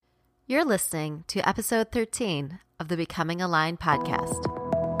You're listening to episode 13 of the Becoming Aligned podcast.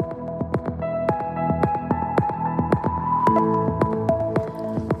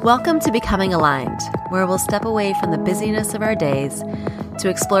 Welcome to Becoming Aligned, where we'll step away from the busyness of our days to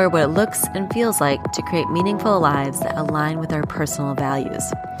explore what it looks and feels like to create meaningful lives that align with our personal values.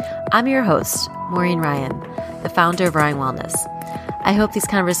 I'm your host, Maureen Ryan, the founder of Ryan Wellness. I hope these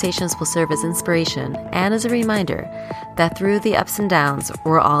conversations will serve as inspiration and as a reminder that through the ups and downs,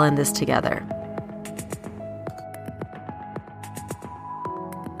 we're all in this together.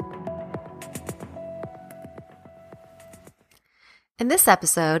 In this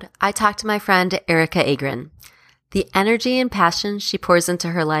episode, I talked to my friend Erica Agron. The energy and passion she pours into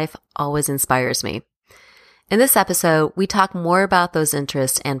her life always inspires me. In this episode, we talk more about those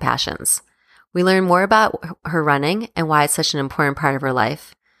interests and passions. We learn more about her running and why it's such an important part of her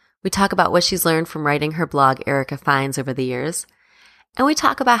life. We talk about what she's learned from writing her blog, Erica Finds, over the years. And we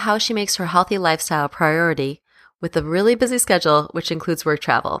talk about how she makes her healthy lifestyle a priority with a really busy schedule, which includes work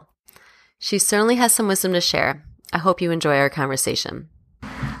travel. She certainly has some wisdom to share. I hope you enjoy our conversation.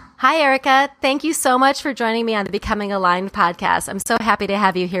 Hi, Erica. Thank you so much for joining me on the Becoming Aligned podcast. I'm so happy to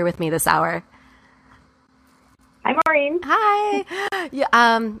have you here with me this hour. Hi, Maureen. Hi.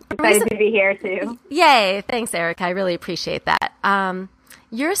 Excited to be here, too. Yay. Thanks, Erica. I really appreciate that.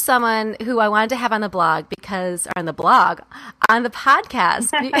 You're someone who I wanted to have on the blog on the podcast.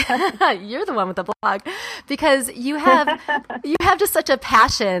 You're the one with the blog because you have just such a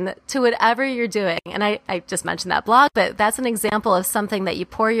passion to whatever you're doing. And I just mentioned that blog, but that's an example of something that you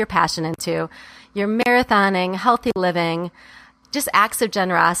pour your passion into. You're marathoning, healthy living, just acts of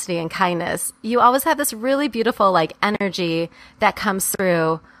generosity and kindness. You always have this really beautiful energy that comes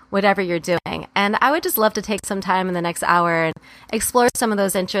through whatever you're doing. And I would just love to take some time in the next hour and explore some of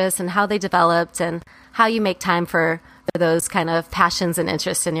those interests and how they developed and how you make time for those kind of passions and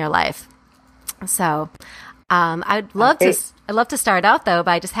interests in your life. So I'd love to start out though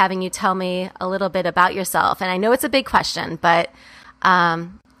by just having you tell me a little bit about yourself. And I know it's a big question, but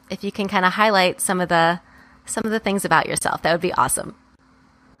if you can kind of highlight some of the things about yourself, that would be awesome.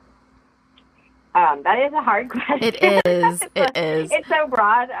 That is a hard question. It is. It's so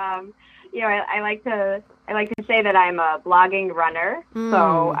broad. I like to say that I'm a blogging runner.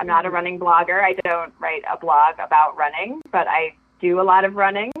 So I'm not a running blogger. I don't write a blog about running, but I do a lot of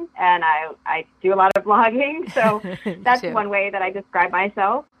running and I do a lot of blogging. So that's one way that I describe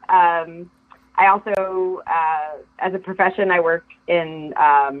myself. I also, as a profession, I work in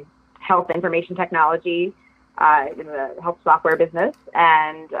health information technology in the health software business,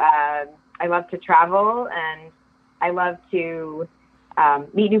 and I love to travel and I love to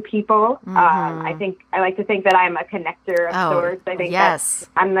meet new people. I like to think that I'm a connector of sorts. I think that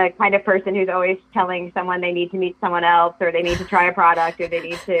I'm the kind of person who's always telling someone they need to meet someone else, or they need to try a product, or they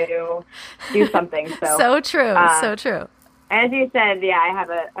need to do something. So true. So true. As you said,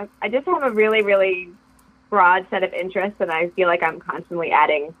 I just have a really, really broad set of interests, and I feel like I'm constantly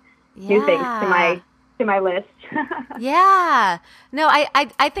adding new things to my list. Yeah. No,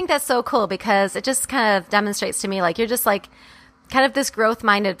 I think that's so cool because it just kind of demonstrates to me you're just kind of this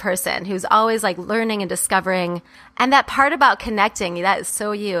growth-minded person who's always learning and discovering. And that part about connecting, that is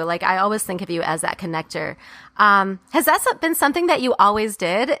so you. I always think of you as that connector. Has that been something that you always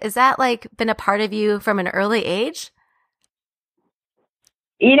did? Is that been a part of you from an early age?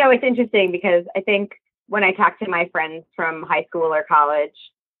 It's interesting because I think when I talk to my friends from high school or college,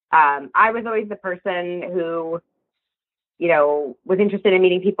 I was always the person who, was interested in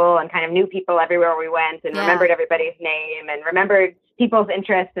meeting people and kind of knew people everywhere we went and remembered everybody's name and remembered people's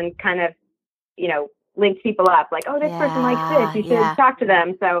interests and kind of, linked people up this person likes this, you should talk to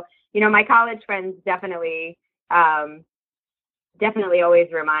them. So, my college friends definitely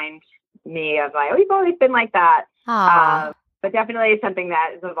always remind me of you've always been like that. But definitely something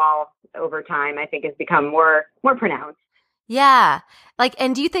that has evolved over time, I think has become more pronounced. Yeah.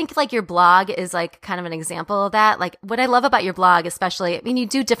 And do you think your blog is kind of an example of that? What I love about your blog, especially, you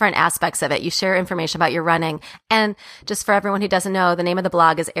do different aspects of it. You share information about your running. And just for everyone who doesn't know, the name of the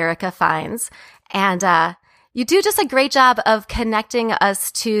blog is Erica Finds. And, you do just a great job of connecting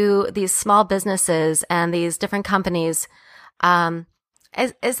us to these small businesses and these different companies.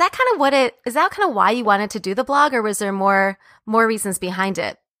 Is that kind of why you wanted to do the blog, or was there more reasons behind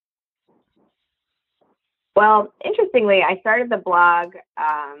it? Well, interestingly, I started the blog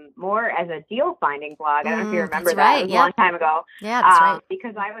more as a deal finding blog. I don't know if you remember that. Right. It was a long time ago. Yeah, that's right.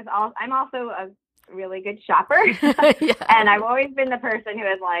 Because I'm also a really good shopper. And I've always been the person who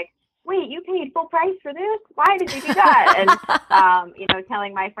is wait, you paid full price for this? Why did you do that? And,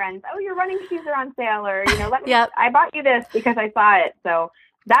 telling my friends, oh, your running shoes are on sale, or, I bought you this because I saw it. So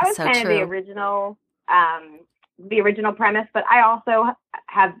that was So kind of true. the original premise. But I also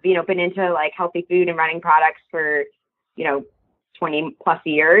have, been into like healthy food and running products for, you know, 20 plus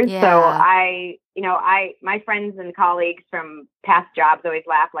years. So Yeah. my friends and colleagues from past jobs always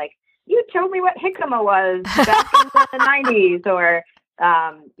laugh like, you told me what jicama was back in the 90s, or,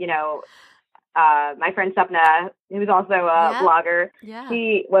 my friend Sapna, who's also a Yeah. blogger, Yeah.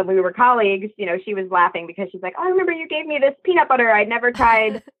 when we were colleagues, she was laughing because she's like, oh, I remember you gave me this peanut butter. I'd never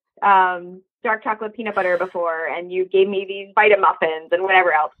tried dark chocolate peanut butter before, and you gave me these Vitamuffins and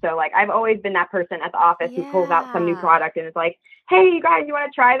whatever else. So like, I've always been that person at the office who pulls out some new Yeah. product and is like, hey, you guys, you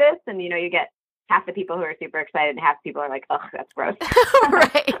want to try this? And you get half the people who are super excited and half the people are like, oh, that's gross.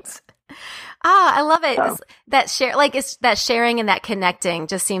 Right. Ah, I love it. So. It's that sharing and that connecting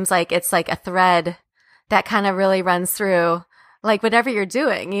just seems like it's like a thread that kind of really runs through like whatever you're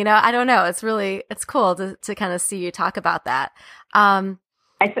doing, I don't know. It's cool to kind of see you talk about that. And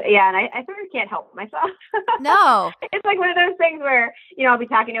I sort of can't help myself. No. It's like one of those things where, I'll be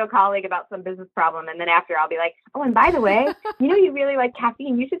talking to a colleague about some business problem, and then after I'll be like, oh, and by the way, you really like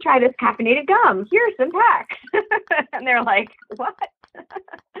caffeine. You should try this caffeinated gum. Here's some packs. And they're like, what?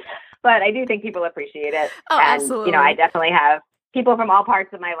 But I do think people appreciate it. Oh, and, absolutely. I definitely have people from all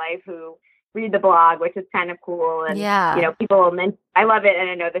parts of my life who read the blog, which is kind of cool. And, people I love it. And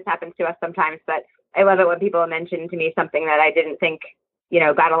I know this happens to us sometimes, but I love it when people mention to me something that I didn't think,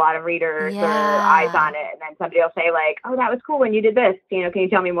 got a lot of readers or eyes on it. And then somebody will say like, oh, that was cool when you did this. Can you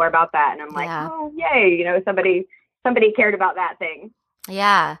tell me more about that? And I'm like, oh, yay. Somebody cared about that thing.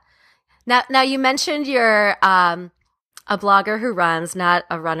 Yeah. Now you mentioned you're a blogger who runs, not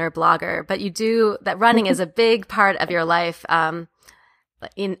a runner blogger, but you do that. Running is a big part of your life,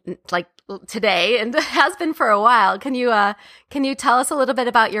 in like today, and has been for a while. Can you tell us a little bit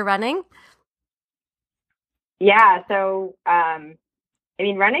about your running? Yeah. So,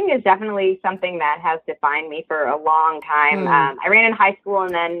 running is definitely something that has defined me for a long time. I ran in high school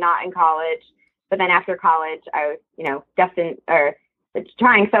and then not in college, but then after college, I was, destined or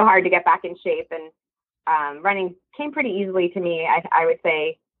trying so hard to get back in shape, and running came pretty easily to me. I would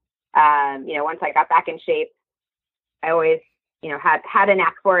say, once I got back in shape, I always, had a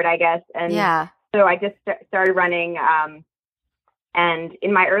knack for it, I guess. And so I just started running. And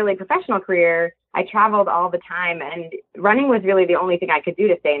in my early professional career, I traveled all the time, and running was really the only thing I could do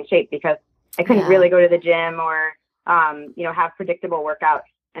to stay in shape because I couldn't really go to the gym or, have predictable workouts.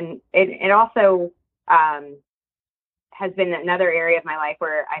 And it also has been another area of my life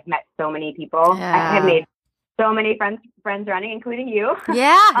where I've met so many people. Yeah. I have made so many friends running, including you.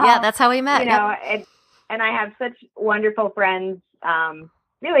 Yeah, that's how we met. And I have such wonderful friends,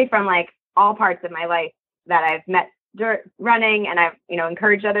 really from like all parts of my life that I've met running, and I've,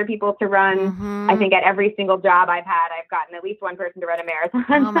 encouraged other people to run. Mm-hmm. I think at every single job I've had, I've gotten at least one person to run a marathon.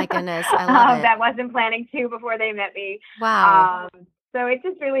 Oh my goodness. I love it. That wasn't planning to before they met me. Wow. So it's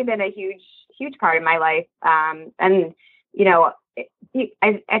just really been a huge, huge part of my life. And,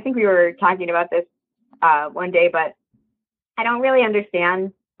 I think we were talking about this one day, but I don't really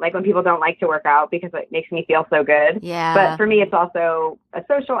understand like when people don't like to work out because it makes me feel so good. Yeah. But for me, it's also a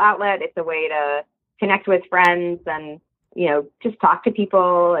social outlet. It's a way to connect with friends and, just talk to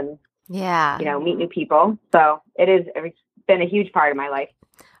people and, meet new people. So it's been a huge part of my life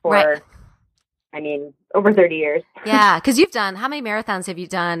for, over 30 years. Yeah. Cause how many marathons have you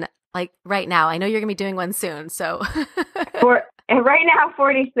done like right now? I know you're going to be doing one soon. So right now,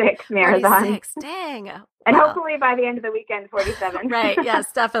 46 marathons. 46. Dang. And wow. Hopefully by the end of the weekend, 47. Right.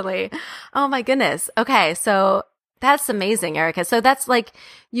 Yes, definitely. Oh my goodness. Okay. So that's amazing, Erica. So that's like,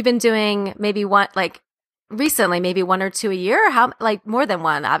 you've been doing maybe recently, maybe one or two a year? How, like more than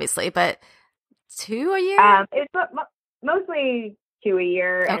one, obviously, but 2 a year? It's mostly 2 a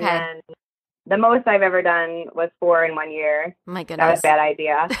year. Okay. And then the most I've ever done was 4 in 1 year. My goodness. That was a bad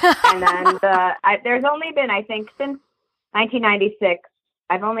idea. And then there's only been, I think, since 1996,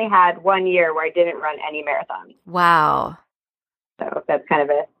 I've only had 1 year where I didn't run any marathons. Wow. So that's kind of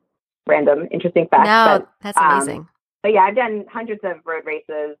a random, interesting fact. No, that's amazing. But yeah, I've done hundreds of road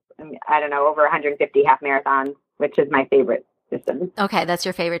races. I don't know, over 150 half marathons, which is my favorite distance. Okay, that's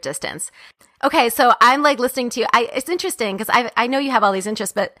your favorite distance. Okay, so I'm like listening to you. It's interesting because I know you have all these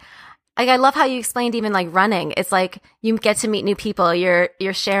interests, but like I love how you explained even like running. It's like you get to meet new people. You're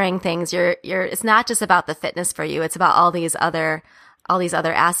sharing things. It's not just about the fitness for you. It's about all these other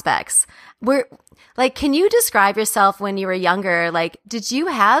aspects. Can you describe yourself when you were younger? Like, did you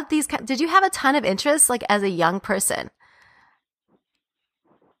have a ton of interests like as a young person?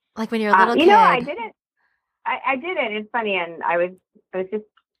 Like when you're a little kid? I didn't. I didn't. It's funny. And I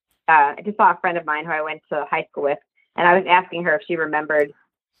just saw a friend of mine who I went to high school with, and I was asking her if she remembered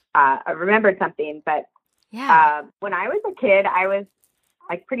I remembered something. But when I was a kid, I was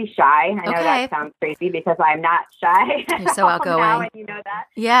like pretty shy. I know that sounds crazy because I'm not shy. You're so outgoing. Now, and you know that.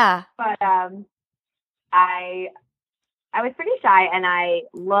 Yeah. But I was pretty shy, and I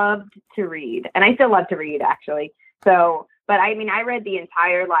loved to read, and I still love to read, actually. So, but I mean, I read the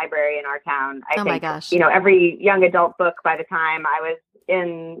entire library in our town. I think, my gosh. Every young adult book by the time I was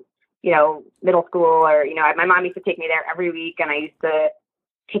in, middle school, or, my mom used to take me there every week, and I used to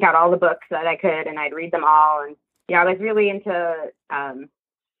take out all the books that I could, and I'd read them all. And, I was really into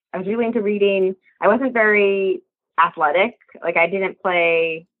reading. I wasn't very athletic. Like, I didn't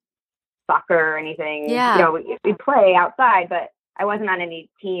play soccer or anything. Yeah. We play outside, but I wasn't on any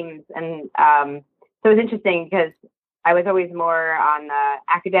teams. And so it was interesting because I was always more on the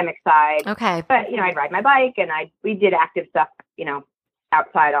academic side. Okay. But, I'd ride my bike, and we did active stuff,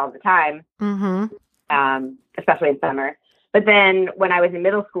 outside all the time, especially in summer. But then when I was in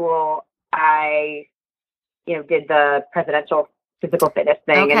middle school, I, did the presidential physical fitness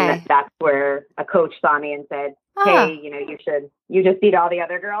thing. And that's where a coach saw me and said, hey, you just beat all the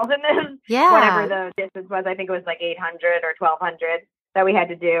other girls in this, whatever the distance was. I think it was like 800 or 1200 that we had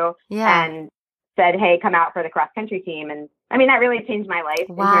to do. Yeah. And said, hey, come out for the cross country team. And I mean, that really changed my life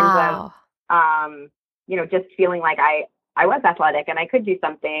in terms of, just feeling like I was athletic and I could do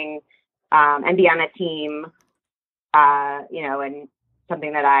something, and be on a team, and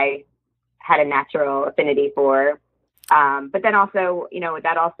something that I had a natural affinity for. But then also,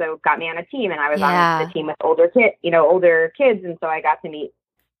 that also got me on a team, and I was on the team with older kids. And so I got to meet,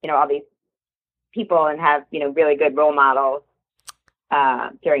 all these people and have, really good role models,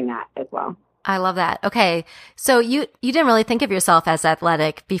 during that as well. I love that. Okay. So you didn't really think of yourself as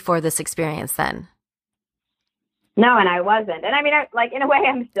athletic before this experience then? No, and I wasn't. And I mean, in a way,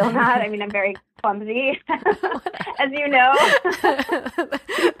 I'm still not. I mean, I'm very clumsy, as you know.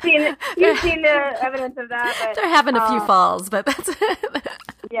 You've seen the evidence of that. But, there have been a few falls, but that's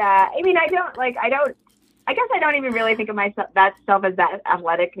yeah. I mean, I guess I don't even really think of myself as that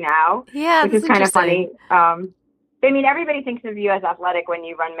athletic now. Yeah, which is kind of funny. I mean, everybody thinks of you as athletic when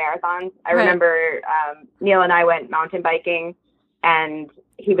you run marathons. I remember Neil and I went mountain biking, and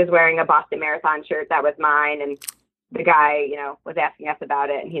he was wearing a Boston Marathon shirt that was mine, and the guy, was asking us about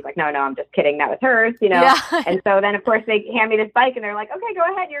it, and he's like, no, I'm just kidding. That was hers, Yeah. And so then, of course, they hand me this bike, and they're like, okay, go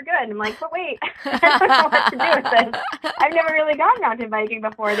ahead. You're good. And I'm like, but wait, I don't know what to do with this. I've never really gone mountain biking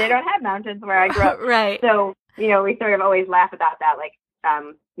before. They don't have mountains where I grew up. Right. So, we sort of always laugh about that. Like,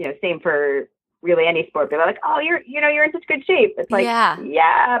 same for really any sport. They're like, oh, you're in such good shape. It's like,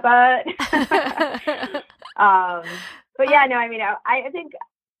 yeah, but, but yeah, no, I mean, I think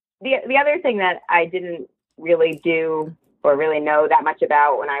the other thing that I didn't really do or really know that much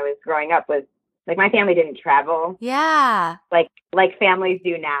about when I was growing up was, like, my family didn't travel. Yeah. Like families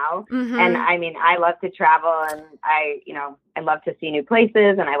do now. Mm-hmm. And I mean, I love to travel, and I love to see new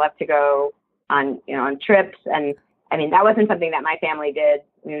places, and I love to go on trips. And I mean, that wasn't something that my family did,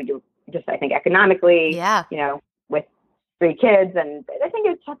 just, I think, economically, with 3 kids. And I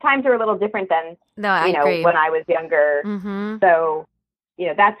think times are a little different than, agree. when I was younger. Mm-hmm. So,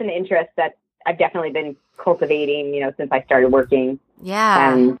 that's an interest that I've definitely been cultivating, since I started working.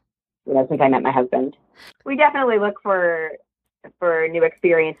 Yeah. And, since I met my husband. We definitely look for new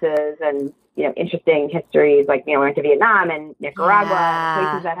experiences and, interesting histories. Like, we went to Vietnam and Nicaragua,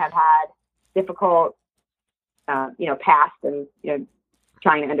 places that have had difficult, past, and,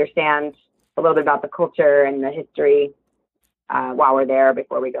 trying to understand a little bit about the culture and the history while we're there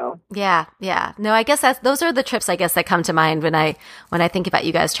before we go. Yeah. Yeah. No, I guess those are the trips, I guess, that come to mind when I think about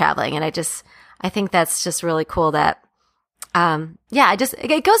you guys traveling. And I think that's just really cool that,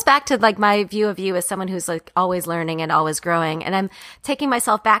 it goes back to, like, my view of you as someone who's, like, always learning and always growing. And I'm taking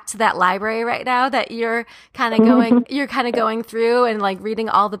myself back to that library right now that you're kind of going through and, like, reading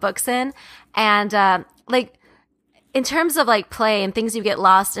all the books in. And, in terms of, like, play and things you get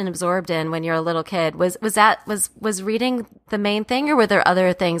lost and absorbed in when you're a little kid, was reading the main thing, or were there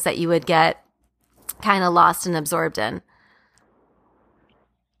other things that you would get kind of lost and absorbed in?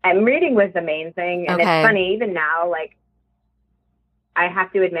 And reading was the main thing. And It's funny, even now, like, I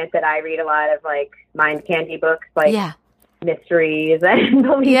have to admit that I read a lot of, like, mind candy books, like mysteries and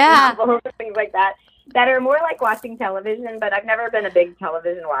police novels and things like that are more like watching television, but I've never been a big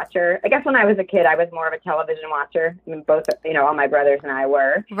television watcher. I guess when I was a kid, I was more of a television watcher. I mean, both, all my brothers and I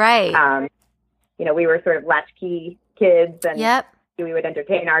were. Right. We were sort of latchkey kids, and we would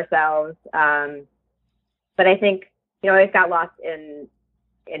entertain ourselves. But I think, I always got lost in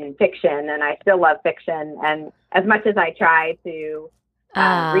fiction, and I still love fiction. And as much as I try to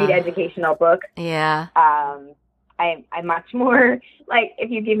read educational books, I I'm much more like,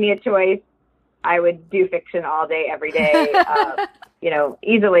 if you give me a choice, I would do fiction all day, every day,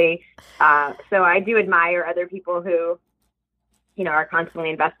 easily. So I do admire other people who, are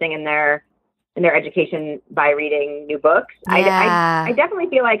constantly investing in their education by reading new books. Yeah. I definitely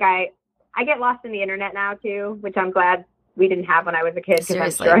feel like I get lost in the internet now too, which I'm glad we didn't have when I was a kid, because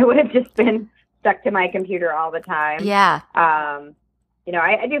I'm sure I would have just been stuck to my computer all the time. Yeah.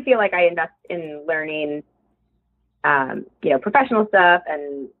 I do feel like I invest in learning, professional stuff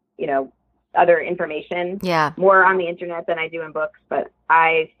and, other information more on the internet than I do in books, but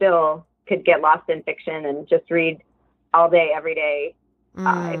I still could get lost in fiction and just read all day, every day,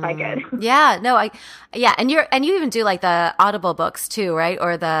 if I could. Yeah, no, and you even do like the Audible books too, right?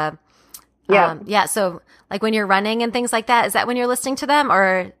 Or the, so like when you're running and things like that, is that when you're listening to them,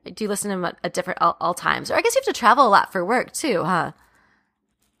 or do you listen to them at different all times? Or I guess you have to travel a lot for work too, huh?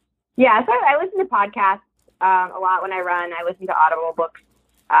 Yeah, so I listen to podcasts a lot when I run. I listen to Audible books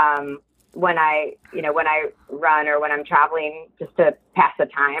when I run, or when I'm traveling, just to pass the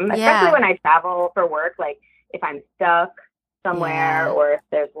time, especially when I travel for work. Like if I'm stuck somewhere or if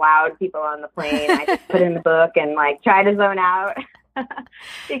there's loud people on the plane, I just put in the book and like try to zone out.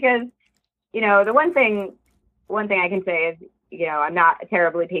 Because, the one thing I can say is, I'm not a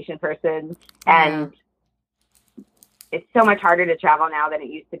terribly patient person, and it's so much harder to travel now than it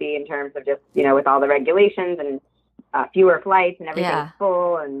used to be, in terms of just, with all the regulations and fewer flights and everything's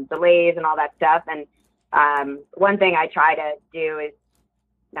full and delays and all that stuff. And one thing I try to do is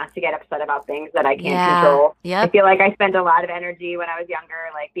not to get upset about things that I can't control. Yep. I feel like I spent a lot of energy when I was younger,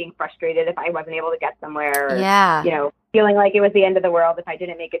 like being frustrated if I wasn't able to get somewhere, or, feeling like it was the end of the world if I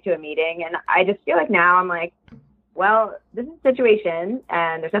didn't make it to a meeting. And I just feel like now I'm like, well, this is a situation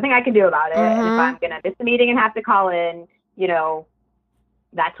and there's nothing I can do about it. And if I'm going to miss the meeting and have to call in,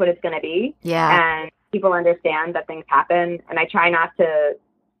 that's what it's going to be. Yeah. And people understand that things happen, and I try not to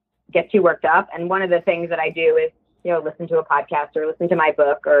get too worked up. And one of the things that I do is, listen to a podcast or listen to my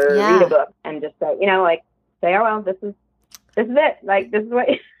book or read a book, and just say, oh, well, this is it. Like, this is what,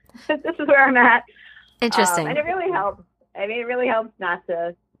 this is where I'm at. Interesting. And it really helps. I mean, it really helps not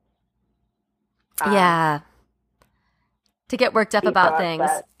to, to get worked up about things.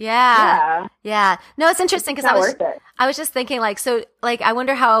 Yeah. No, it's interesting, because I was just thinking, like, so, like, I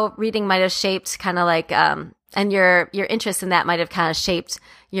wonder how reading might have shaped kind of like, and your interest in that might have kind of shaped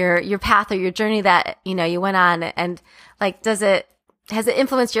your path or your journey that, you went on, and like, has it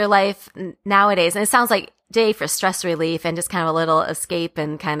influenced your life nowadays? And it sounds like day for stress relief and just kind of a little escape,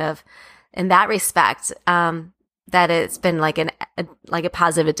 and kind of in that respect, that it's been like a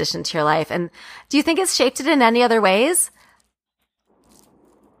positive addition to your life. And do you think it's shaped it in any other ways?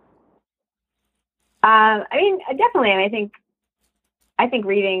 I mean, definitely. I mean, I think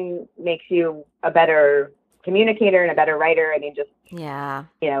reading makes you a better communicator and a better writer. I mean, just,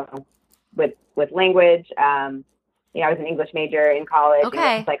 with language, I was an English major in college,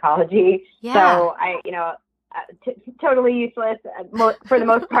 and psychology. Yeah. So totally useless for the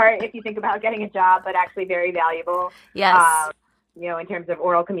most part, if you think about getting a job, but actually very valuable. Yes. In terms of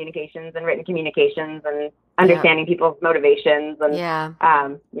oral communications and written communications, and understanding people's motivations, and,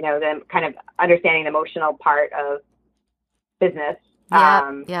 then kind of understanding the emotional part of business.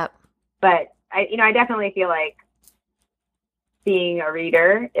 Yep. But I definitely feel like being a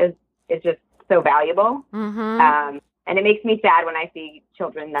reader is just so valuable. Mm-hmm. And it makes me sad when I see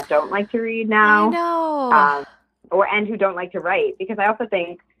children that don't like to read now. I know. And who don't like to write, because I also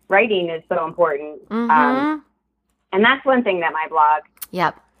think writing is so important. Mm-hmm. And that's one thing that my blog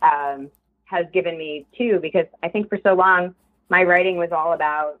has given me too, because I think for so long my writing was all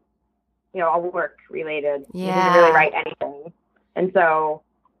about, all work related. Yeah. You didn't really write anything. And so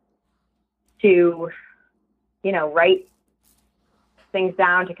to, write things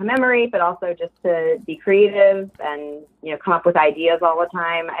down to commemorate, but also just to be creative and, come up with ideas all the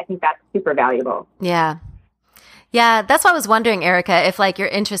time, I think that's super valuable. Yeah. Yeah. That's why I was wondering, Erica, if like your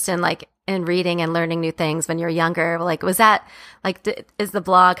interest in like in reading and learning new things when you're younger, like, was that like, is the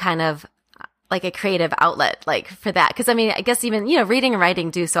blog kind of like a creative outlet, like for that? Cause I mean, I guess even, reading and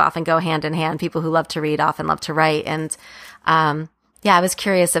writing do so often go hand in hand. People who love to read often love to write. And, I was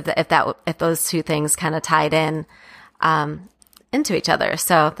curious if those two things kind of tied in, into each other.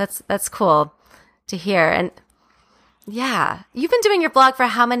 So that's cool to hear. And yeah, you've been doing your blog for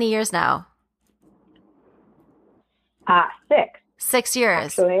how many years now? 6. 6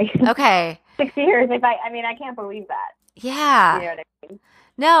 years. Actually. Okay. 6 years. I can't believe that. Yeah. You know what I mean?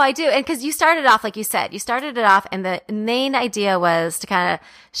 No, I do. And because you started off, like you said, and the main idea was to kind of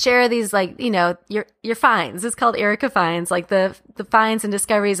share these, like, your finds. It's called Erica Finds, like the finds and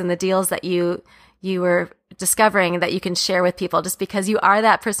discoveries and the deals that you you were discovering that you can share with people just because you are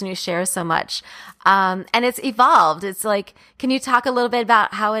that person who shares so much. And it's evolved. It's like, can you talk a little bit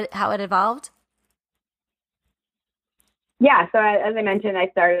about how it evolved? Yeah. So as I mentioned, I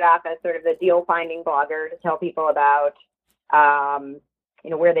started off as sort of the deal finding blogger to tell people about,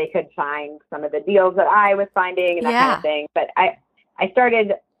 where they could find some of the deals that I was finding and that kind of thing. But I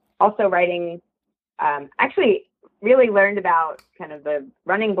started also writing, actually really learned about kind of the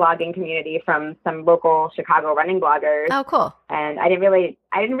running blogging community from some local Chicago running bloggers. Oh, cool. And I didn't really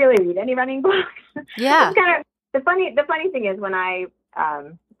read any running blogs. Yeah. It's kind of the funny thing is when I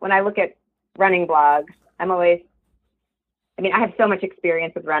look at running blogs, I have so much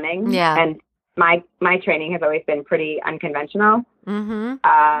experience with running. Yeah. And my training has always been pretty unconventional. Mm-hmm.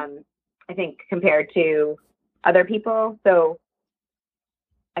 I think compared to other people. So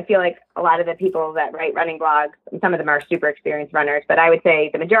I feel like a lot of the people that write running blogs, and some of them are super experienced runners, but I would say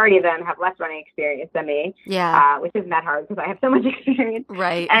the majority of them have less running experience than me. Yeah. Which isn't that hard because I have so much experience.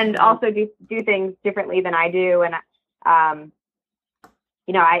 Right. And also do things differently than I do. And, I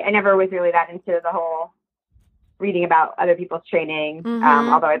never was really that into the whole reading about other people's training,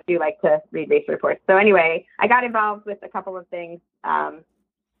 although I do like to read race reports. So anyway, I got involved with a couple of things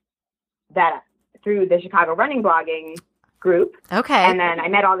that through the Chicago running blogging group. Okay. And then I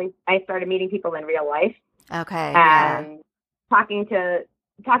started meeting people in real life. Okay. And talking to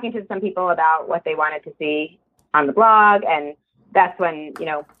some people about what they wanted to see on the blog. And that's when,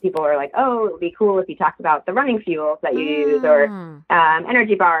 people are like, oh, it would be cool if you talked about the running fuels that you use or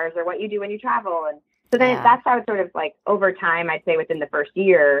energy bars or what you do when you travel. And so then that's how it sort of like over time, I'd say within the first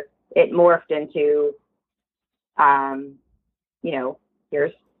year, it morphed into,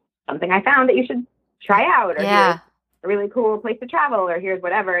 here's something I found that you should try out, or here's a really cool place to travel, or here's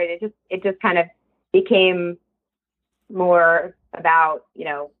whatever. And it just kind of became more about,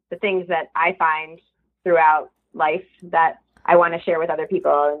 the things that I find throughout life that I want to share with other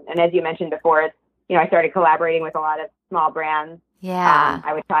people. And as you mentioned before, it's, I started collaborating with a lot of small brands. Yeah.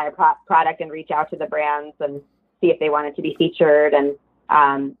 I would try a product and reach out to the brands and see if they wanted to be featured. And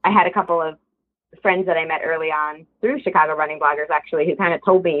I had a couple of friends that I met early on through Chicago running bloggers, actually, who kind of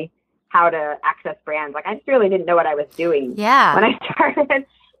told me how to access brands. Like, I just really didn't know what I was doing when I started. And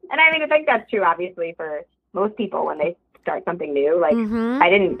I think that's true, obviously, for most people when they start something new. Like, I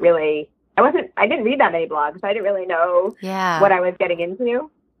didn't read that many blogs, so I didn't really know what I was getting into.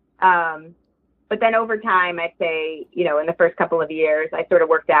 But then over time, I'd say, in the first couple of years, I sort of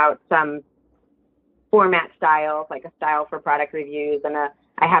worked out some format styles, like a style for product reviews. And I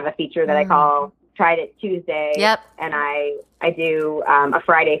have a feature that I call Tried It Tuesday. Yep. And I do a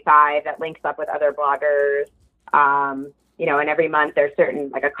Friday 5 that links up with other bloggers. And every month there's certain,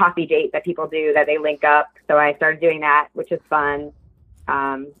 like a coffee date that people do that they link up. So I started doing that, which is fun.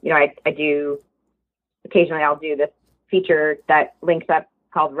 Occasionally I'll do this feature that links up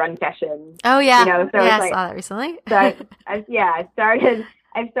called Run Sessions. Oh yeah. So I saw that recently. So I've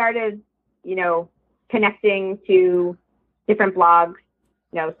started, connecting to different blogs,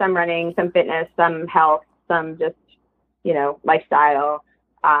 some running, some fitness, some health, some just, lifestyle,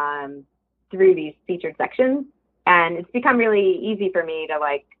 through these featured sections. And it's become really easy for me to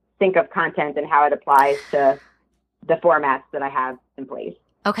think of content and how it applies to the formats that I have in place.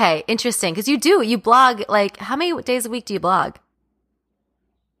 Okay. Interesting. Cause you blog, how many days a week do you blog?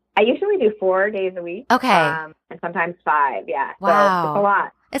 I usually do 4 days a week. Okay. And sometimes 5. Yeah. Wow. So it's a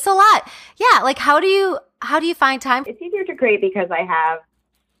lot. It's a lot. Yeah. How do you find time? It's easier to create because I have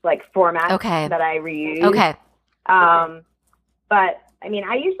formats that I reuse. Okay. But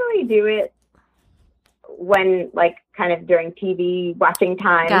I usually do it when kind of during TV watching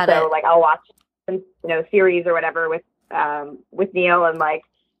time. Got so it. I'll watch some, series or whatever with Neil and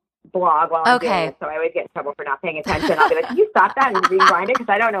blog while I'm doing it. So I always get in trouble for not paying attention. I'll be like, can you stop that and rewind it?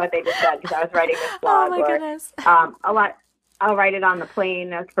 Because I don't know what they just said because I was writing this blog. Oh my goodness. I'll write it on the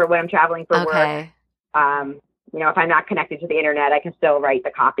plane for when I'm traveling for work. If I'm not connected to the internet, I can still write the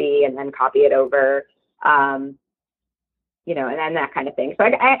copy and then copy it over, and then that kind of thing. So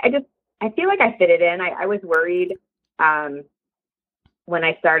I feel like I fit it in. I was worried when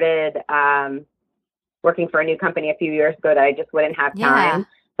I started working for a new company a few years ago that I just wouldn't have time.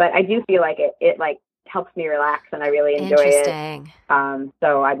 But I do feel like it helps me relax and I really enjoy it.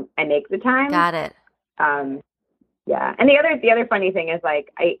 So I make the time. Got it. Yeah. And the other funny thing is I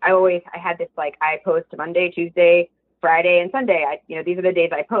had this, I post Monday, Tuesday, Friday, and Sunday. These are the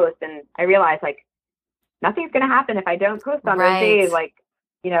days I post, and I realized nothing's going to happen if I don't post on those days.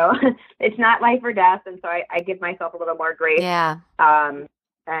 It's not life or death. And so I give myself a little more grace. Yeah.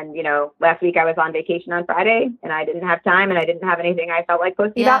 And, last week I was on vacation on Friday and I didn't have time and I didn't have anything I felt like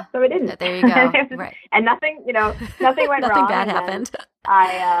posting about, so I didn't. There you go. Right. And nothing went wrong. Nothing bad happened.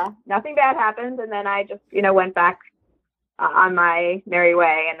 Nothing bad happened. And then I just, went back on my merry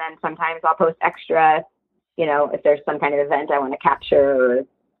way. And then sometimes I'll post extra, if there's some kind of event I want to capture or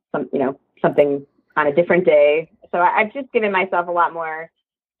something on a different day. So I've just given myself a lot more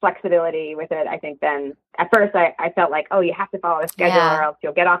flexibility with it, I think. Then at first I felt like, oh, you have to follow a schedule or else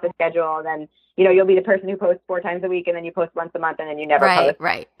you'll get off the schedule. And then, you'll be the person who posts 4 times a week and then you post once a month and then you never post.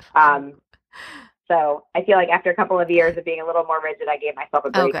 Right. So I feel like after a couple of years of being a little more rigid, I gave myself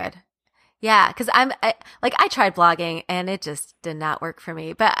a break. Oh, good. Yeah, because I tried blogging and it just did not work for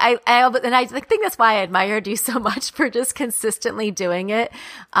me. But I think that's why I admired you so much for just consistently doing it.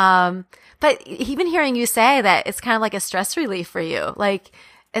 But even hearing you say that it's kind of like a stress relief for you, like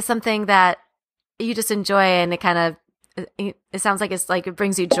it's something that you just enjoy, and it sounds like it's like it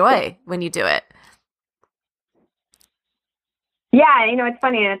brings you joy when you do it. Yeah, it's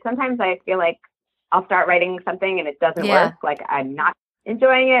funny, and sometimes I feel like I'll start writing something and it doesn't work. Like I'm not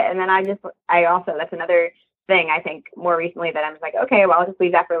enjoying it. And then that's another thing I think more recently that I'm just like, okay, well, I'll just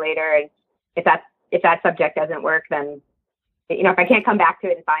leave that for later. And if that subject doesn't work, then, if I can't come back to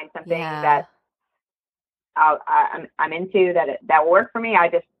it and find something that I'm into that will work for me, I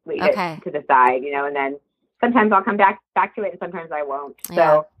just leave it to the side, and then sometimes I'll come back to it and sometimes I won't.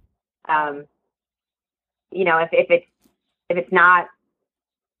 So, if it's not,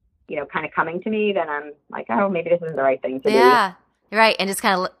 kind of coming to me, then I'm like, oh, maybe this isn't the right thing to do. Yeah. Right. And just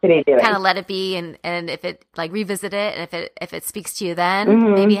kind of let it be. And if it like revisit it, and if it speaks to you,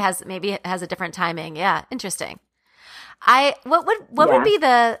 then maybe it has a different timing. Yeah. Interesting. What would be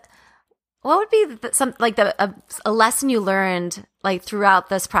a lesson you learned like throughout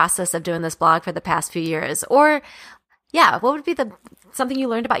this process of doing this blog for the past few years? Or what would be something you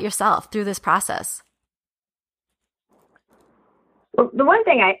learned about yourself through this process? Well, the one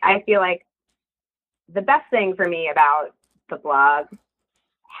thing I feel like the best thing for me about the blog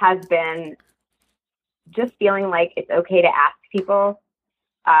has been just feeling like it's okay to ask people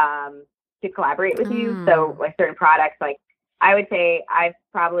to collaborate with you. So with certain products, like I would say I've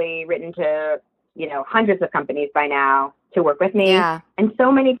probably written to, hundreds of companies by now to work with me. Yeah. And so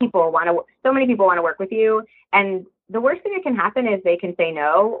many people want to work with you. And the worst thing that can happen is they can say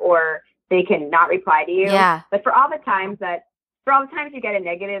no, or they can not reply to you. Yeah. But for all the times you get a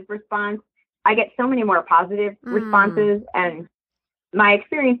negative response, I get so many more positive responses. And my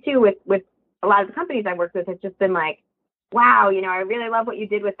experience too with a lot of the companies I've worked with has just been like, wow, I really love what you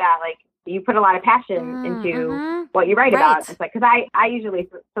did with that. Like you put a lot of passion into what you write about. It's like, cause I usually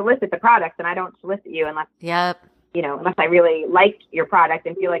solicit the products and I don't solicit you unless, unless I really like your product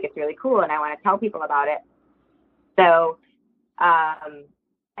and feel like it's really cool and I want to tell people about it. So,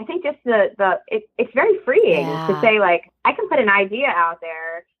 I think just it's very freeing to say like, I can put an idea out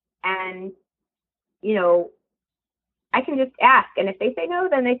there and, I can just ask. And if they say no,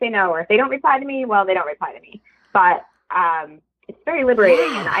 then they say no. Or if they don't reply to me, well, they don't reply to me. But it's very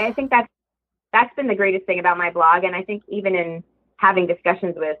liberating. And I think that's been the greatest thing about my blog. And I think even in having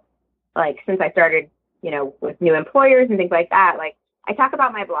discussions with, like, since I started, with new employers and things like that, like I talk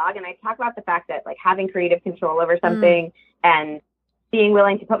about my blog and I talk about the fact that like having creative control over something and being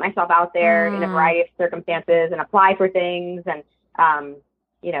willing to put myself out there in a variety of circumstances and apply for things. And,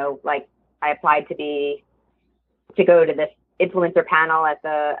 like I applied to go to this influencer panel at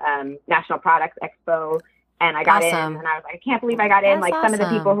the National Products Expo, and I got in, and I was like, I can't believe I got in. Like some of the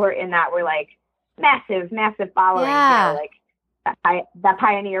people who were in that were like massive following, like that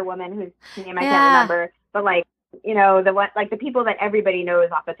pioneer woman whose name I can't remember, but like, the one, like the people that everybody knows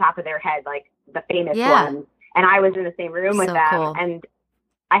off the top of their head, like the famous ones. And I was in the same room with them, and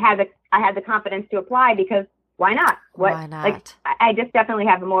I had the confidence to apply because why not? Why not? Like I just definitely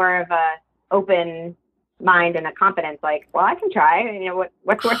have more of a open mind and a confidence. Like, well, I can try.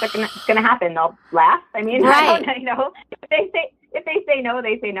 What's worth going to happen? They'll laugh. I mean, right. I don't, if they say no,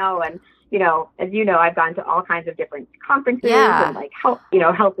 they say no. And as you know, I've gone to all kinds of different conferences and like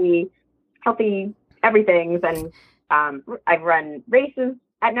healthy everythings, and I've run races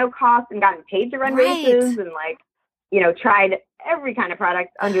at no cost and gotten paid to run races, and like tried every kind of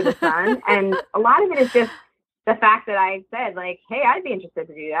product under the sun. And a lot of it is just the fact that I said like, hey, I'd be interested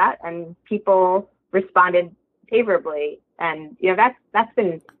to do that, and people responded favorably, and that's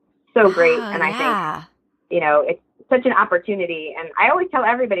been so great. And I think it's such an opportunity. And I always tell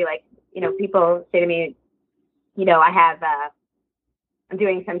everybody, like, people say to me, I have I'm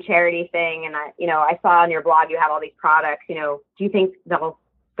doing some charity thing, and I saw on your blog you have all these products, do you think they'll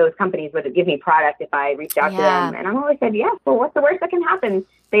those companies would give me product if I reached out to them. And I'm always said, yes, well, what's the worst that can happen?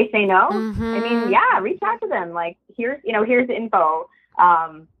 They say no. I mean, yeah, reach out to them. Like, here's the info.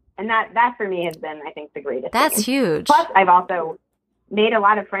 And that for me has been, I think, the greatest That's thing. huge. Plus, I've also made a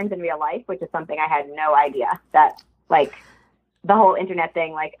lot of friends in real life, which is something I had no idea that, like, the whole internet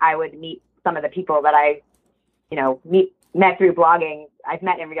thing, like, I would meet some of the people that I, met through blogging. I've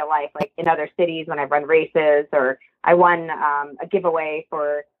met in real life, like in other cities when I've run races, or I won a giveaway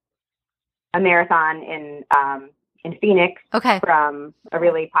for a marathon in Phoenix from a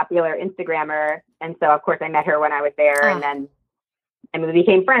really popular Instagrammer. And so, of course, I met her when I was there, and we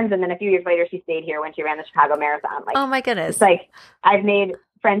became friends. And then a few years later, she stayed here when she ran the Chicago Marathon. Like, oh my goodness! It's like I've made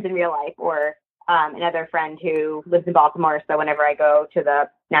friends in real life, or another friend who lives in Baltimore. So whenever I go to the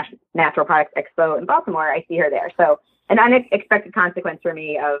Natural Products Expo in Baltimore, I see her there. So an unexpected consequence for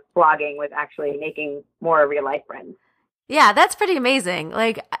me of blogging was actually making more real life friends. Yeah, that's pretty amazing.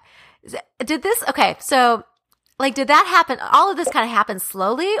 Like, did that happen? All of this kind of happened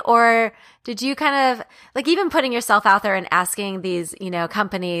slowly, or did you kind of, like, even putting yourself out there and asking these,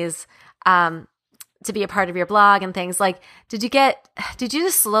 companies, to be a part of your blog and things, like, did you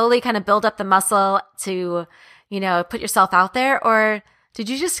just slowly kind of build up the muscle to, put yourself out there, or did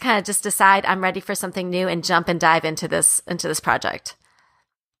you just kind of just decide I'm ready for something new and jump and dive into this project?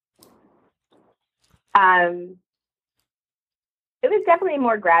 It was definitely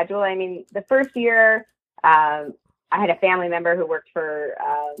more gradual. I mean, the first year, I had a family member who worked for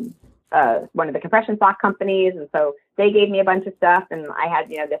one of the compression sock companies, and so they gave me a bunch of stuff, and I had,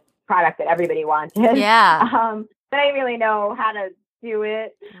 this product that everybody wanted. Yeah. But I didn't really know how to do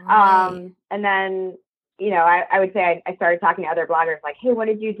it. Right. And then, I would say I started talking to other bloggers, like, hey, what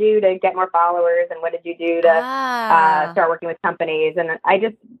did you do to get more followers? And what did you do to start working with companies? And I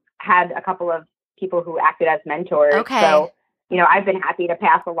just had a couple of people who acted as mentors. Okay. So, I've been happy to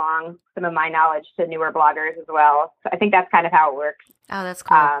pass along some of my knowledge to newer bloggers as well. So I think that's kind of how it works. Oh, that's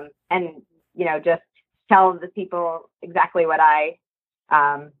cool. And, just tell the people exactly what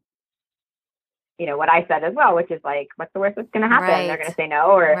what I said as well, which is like, what's the worst that's going to happen? Right. They're going to say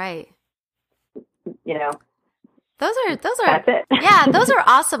no, or, right. Those are, that's it. Yeah, those are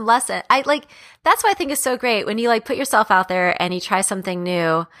awesome lessons. That's what I think is so great when you, like, put yourself out there and you try something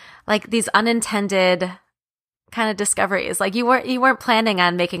new, like these unintended kind of discoveries. Like, you weren't planning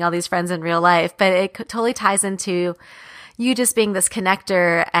on making all these friends in real life, but it totally ties into you just being this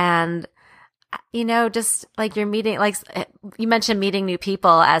connector, and just like you're meeting, like you mentioned, meeting new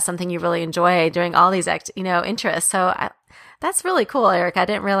people as something you really enjoy doing all these interests. So that's really cool, Eric. I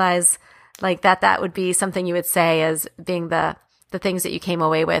didn't realize like that would be something you would say as being the things that you came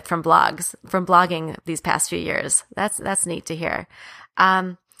away with from blogging these past few years. That's neat to hear.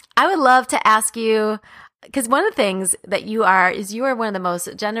 I would love to ask you, because one of the things that you are one of the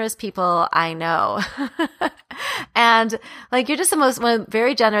most generous people I know. And like, you're just one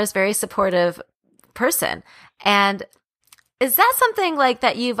very generous, very supportive person. And is that something like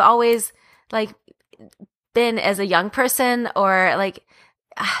that you've always like been as a young person, or like,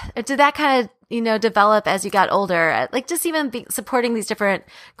 did that kind of, develop as you got older? Like, just even supporting these different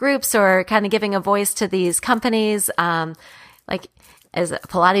groups, or kind of giving a voice to these companies, like, as a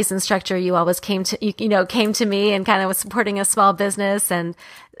Pilates instructor, you always came to me and kind of was supporting a small business, and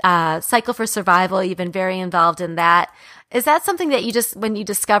Cycle for Survival, you've been very involved in that. Is that something that you just, when you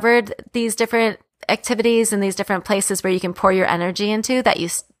discovered these different activities and these different places where you can pour your energy into, that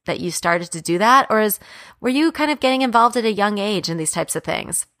you started to do that? Or were you kind of getting involved at a young age in these types of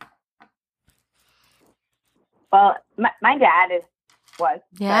things? Well, my dad was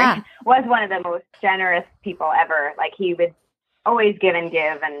one of the most generous people ever. Like, he would always give and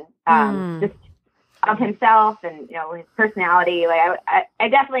give, and just of himself and his personality. Like, I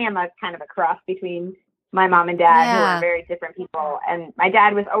definitely am a kind of a cross between my mom and dad, who are very different people. And my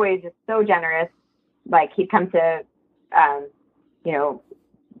dad was always just so generous. Like, he'd come to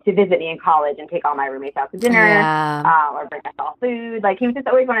to visit me in college and take all my roommates out to dinner, or bring us all food. Like, he was just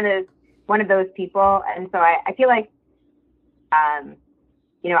always one of those people. And so I feel like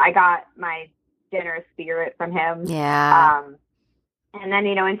I got my generous spirit from him. Yeah. And then,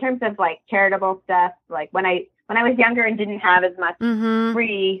 in terms of like charitable stuff, like when I was younger and didn't have as much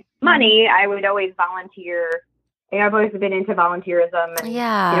free money, I would always volunteer. I've always been into volunteerism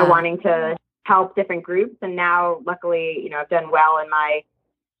and, wanting to help different groups. And now, luckily, I've done well in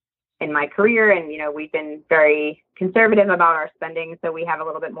my career, and, we've been very conservative about our spending. So we have a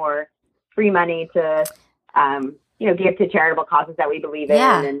little bit more free money to, give to charitable causes that we believe in,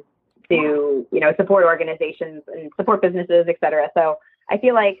 and to, support organizations and support businesses, et cetera. So I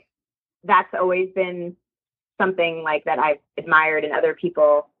feel like that's always been something like that I've admired in other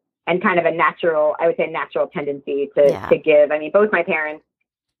people, kind of I would say natural tendency to give. I mean, both my parents,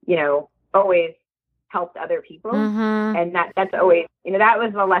 always helped other people. Mm-hmm. And that's always, that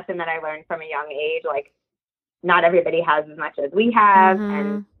was a lesson that I learned from a young age. Like, not everybody has as much as we have. Mm-hmm.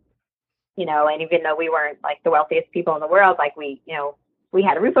 And, and even though we weren't like the wealthiest people in the world, like we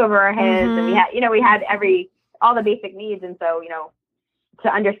had a roof over our heads, mm-hmm. and we had all the basic needs. And so, to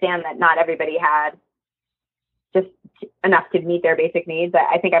understand that not everybody had just enough to meet their basic needs.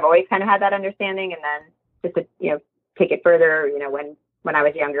 I think I've always kind of had that understanding. And then just to, take it further, when I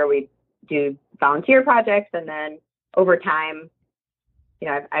was younger, we'd do volunteer projects. And then over time,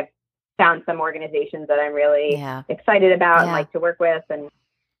 I've found some organizations that I'm really excited about and like to work with. And,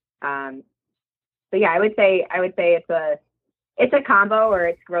 so I would say it's a combo, or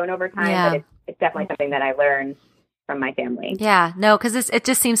it's grown over time, but it's definitely something that I learned from my family. Yeah, no, because it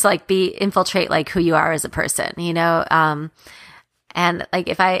just seems to like infiltrate like who you are as a person, and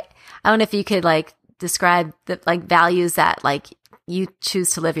like I don't know if you could like describe the like values that like you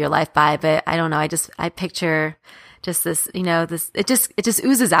choose to live your life by, but I don't know. I picture just this, this, it just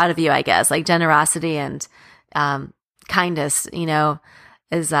oozes out of you, I guess, like generosity and, kindness,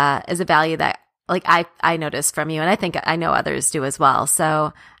 is a value that like I noticed from you, and I think I know others do as well.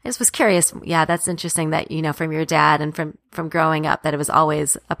 So I just was curious. Yeah, that's interesting that, from your dad and from growing up, that it was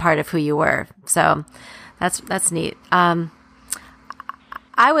always a part of who you were. So that's neat.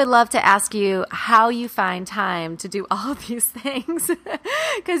 I would love to ask you how you find time to do all of these things,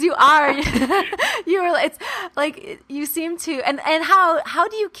 because it's like you seem to, and how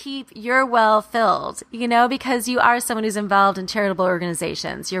do you keep your well filled, because you are someone who's involved in charitable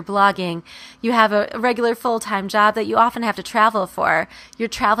organizations, you're blogging, you have a regular full-time job that you often have to travel for, you're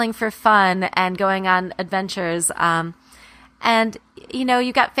traveling for fun and going on adventures, and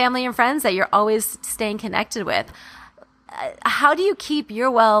you've got family and friends that you're always staying connected with. How do you keep your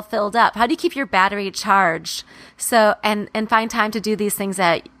well filled up? How do you keep your battery charged? So, and find time to do these things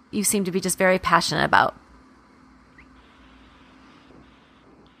that you seem to be just very passionate about?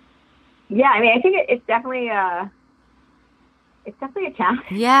 Yeah, I mean, I think it's definitely a challenge.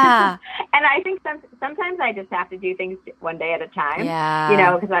 Yeah. And I think sometimes I just have to do things one day at a time.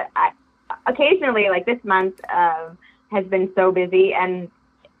 Yeah. Because I occasionally, like this month, has been so busy, and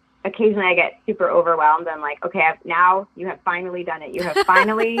occasionally I get super overwhelmed. I'm like, okay, now you have finally done it. You have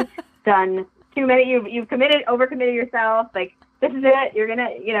finally done too many. You've overcommitted yourself. Like, this is it. You're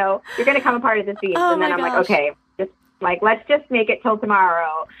gonna come apart at the seams. Oh, and then I'm like, okay, let's just make it till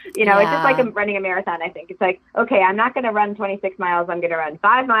tomorrow. It's just like running a marathon. I think it's like, okay, I'm not going to run 26 miles. I'm going to run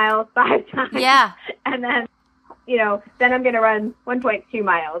 5 miles 5 times. Yeah. And then, then I'm going to run 1.2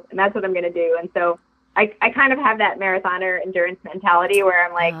 miles, and that's what I'm going to do. And so I kind of have that marathoner endurance mentality where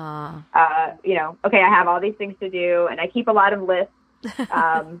I'm like, okay, I have all these things to do, and I keep a lot of lists,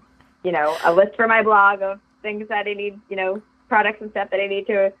 a list for my blog of things that I need, products and stuff that I need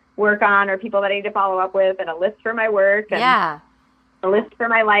to work on, or people that I need to follow up with, and a list for my work, and a list for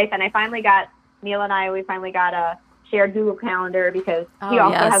my life. And Neil and I finally got a shared Google Calendar, because he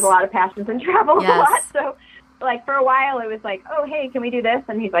also has a lot of passions and travels a lot. So like for a while it was like, oh, hey, can we do this?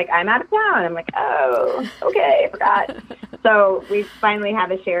 And he's like, I'm out of town. I'm like, oh, okay, I forgot. So we finally have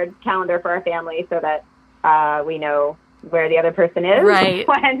a shared calendar for our family, so that we know where the other person is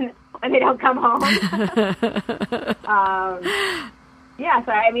when they don't come home.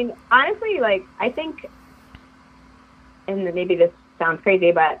 So I mean, honestly, like, I think, and maybe this sounds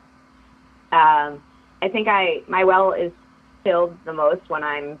crazy, but I think my well is filled the most when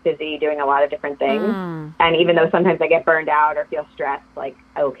I'm busy doing a lot of different things. And even though sometimes I get burned out or feel stressed, like,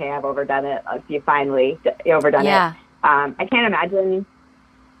 okay, I've overdone it. You finally overdone it. I can't imagine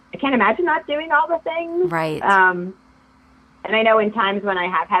not doing all the things. Right. And I know in times when I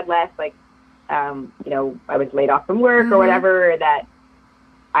have had less, like, I was laid off from work or whatever, that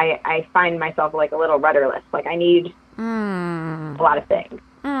I find myself like a little rudderless. Like, I need a lot of things.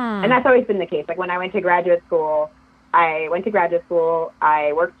 And that's always been the case. Like, when I went to graduate school, I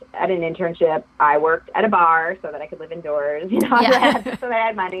worked at an internship. I worked at a bar so that I could live indoors, so that I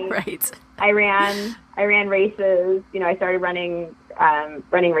had money. Right. I ran races. I started running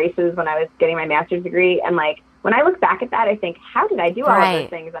races when I was getting my master's degree. And like, when I look back at that, I think, how did I do all of those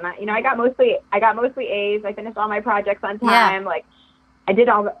things? And I got mostly A's. I finished all my projects on time. Like, I did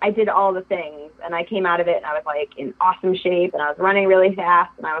all the things, and I came out of it, and I was like in awesome shape, and I was running really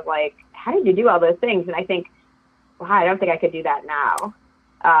fast, and I was like, how did you do all those things? And I think, wow, I don't think I could do that now.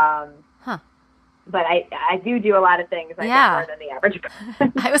 But I do a lot of things, I think, more than the average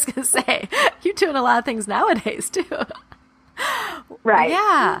person. I was going to say, you're doing a lot of things nowadays too. Right.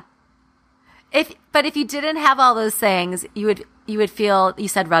 Yeah. But if you didn't have all those things, you would you would feel, you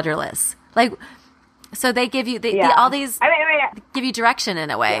said rudderless. Like, so they give you, all these give you direction in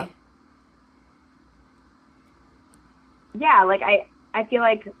a way. Yeah, like I feel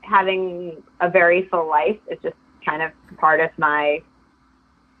like having a very full life is just kind of part of my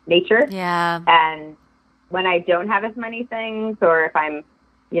nature. Yeah. And when I don't have as many things, or if I'm,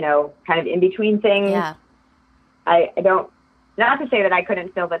 kind of in between things, I don't, not to say that I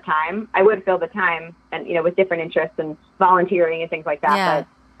couldn't fill the time. I would fill the time and, with different interests and volunteering and things like that. Yeah.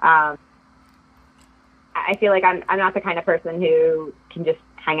 But I feel like I'm not the kind of person who can just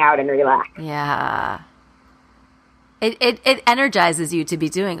hang out and relax. Yeah. It energizes you to be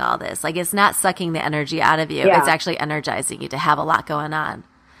doing all this. Like, it's not sucking the energy out of you. Yeah. It's actually energizing you to have a lot going on.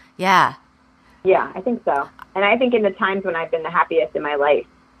 Yeah. Yeah, I think so. And I think in the times when I've been the happiest in my life,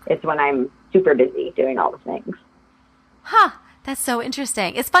 it's when I'm super busy doing all the things. Huh. That's so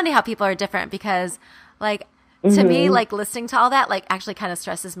interesting. It's funny how people are different because, like, to me, like, listening to all that, like, actually kind of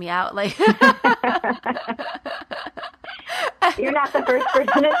stresses me out. Like, you're not the first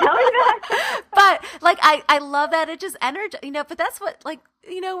person to tell me that. But, like, I love that it just energizes, but that's what, like,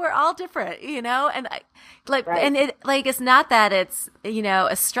 we're all different, and right. And it, like, it's not that it's,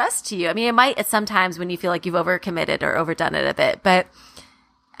 a stress to you. I mean, it might at sometimes when you feel like you've overcommitted or overdone it a bit, but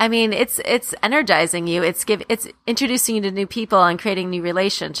I mean, it's energizing you. It's introducing you to new people and creating new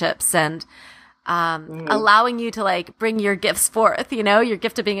relationships and, allowing you to, like, bring your gifts forth, your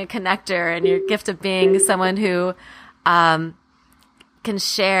gift of being a connector and your gift of being someone who, can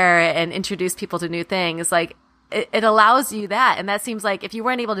share and introduce people to new things. Like, it allows you that. And that seems like if you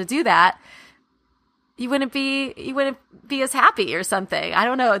weren't able to do that, you wouldn't be as happy or something. I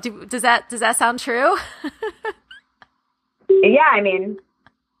don't know. Does that sound true? Yeah. I mean,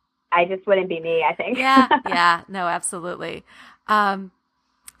 I just wouldn't be me, I think. Yeah. No, absolutely.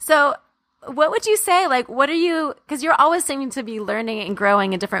 So what would you say, like, because you're always seeming to be learning and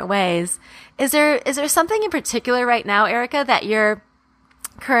growing in different ways. Is there something in particular right now, Erica, that you're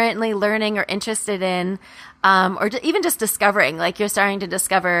currently learning or interested in, or even just discovering, like you're starting to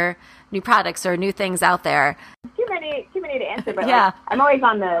discover new products or new things out there? Too many to answer, but yeah. Like, I'm always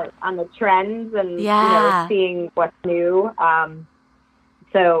on the trends and, seeing what's new.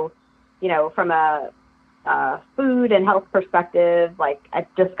 So, from a food and health perspective, like I've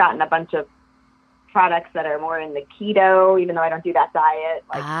just gotten a bunch of products that are more in the keto, even though I don't do that diet.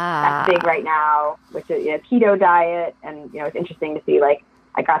 Like that's big right now, which is keto diet. And, it's interesting to see, like,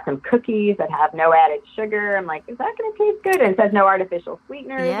 I got some cookies that have no added sugar. I'm like, is that going to taste good? And it says no artificial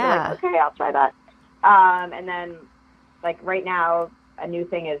sweeteners. Yeah. Like, okay, I'll try that. And then, like, right now, a new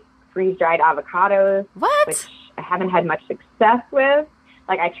thing is freeze-dried avocados. What? Which I haven't had much success with.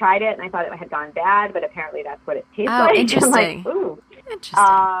 Like, I tried it and I thought it had gone bad, but apparently that's what it tastes like. Interesting. I'm like, ooh.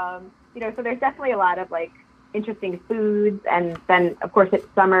 Interesting. So there's definitely a lot of, like, interesting foods. And then, of course, it's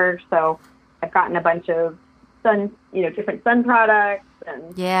summer, so I've gotten a bunch of different sun products.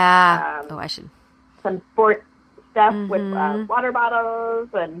 And, I should. Some sports stuff with water bottles.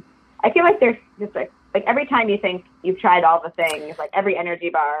 And I feel like there's just, like every time you think you've tried all the things, like every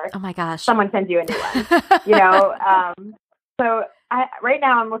energy bar. Oh, my gosh. Someone sends you a new one, So right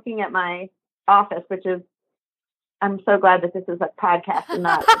now I'm looking at my office, which is, I'm so glad that this is a podcast and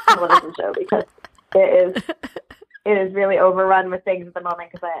not a television show, because it is really overrun with things at the moment,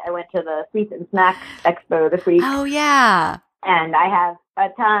 because I went to the Sweets and Snacks Expo this week. Oh, yeah. And I have a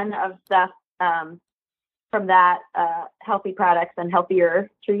ton of stuff from that, healthy products and healthier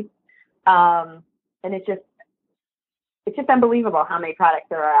treats. And it's just unbelievable how many products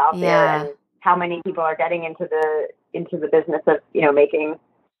there are out there, and how many people are getting into the business of, making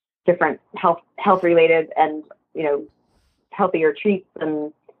different health related and, healthier treats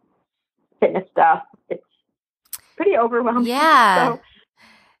and fitness stuff. It's pretty overwhelming. Yeah. So,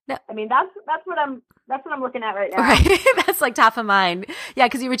 no. I mean, that's what I'm looking at right now. Right. That's, like, top of mind. Yeah.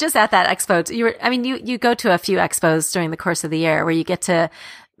 Cause you were just at that expo. You go to a few expos during the course of the year where you get to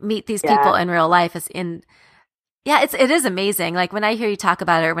meet these people in real life. It is amazing. Like, when I hear you talk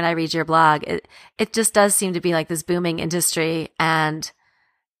about it, or when I read your blog, it just does seem to be like this booming industry. And,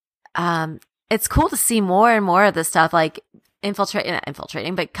 it's cool to see more and more of this stuff, like not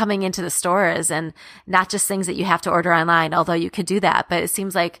infiltrating, but coming into the stores, and not just things that you have to order online, although you could do that. But it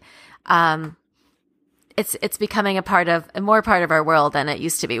seems like, it's becoming a more part of our world than it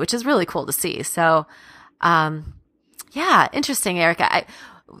used to be, which is really cool to see. So, interesting, Erica.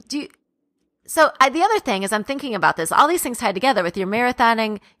 The other thing is, I'm thinking about this, all these things tied together with your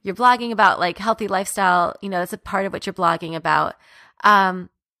marathoning, you're blogging about, like, healthy lifestyle, that's a part of what you're blogging about.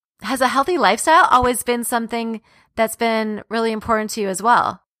 Has a healthy lifestyle always been something that's been really important to you as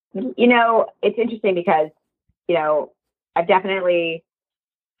well? It's interesting because, I've definitely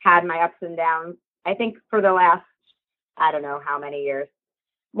had my ups and downs. I think for the last, I don't know how many years,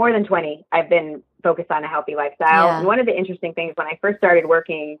 more than 20, I've been focused on a healthy lifestyle. Yeah. And one of the interesting things when I first started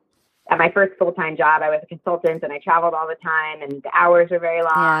working at my first full-time job, I was a consultant and I traveled all the time and the hours were very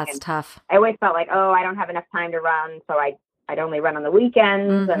long. Yeah, it's and tough. I always felt like, oh, I don't have enough time to run. So I'd only run on the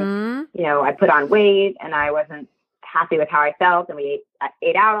weekends and, I put on weight and I wasn't happy with how I felt. And we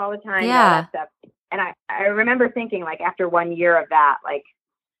ate out all the time and all that stuff. And I remember thinking, like, after 1 year of that, like,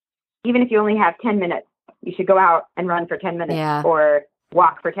 even if you only have 10 minutes, you should go out and run for 10 minutes or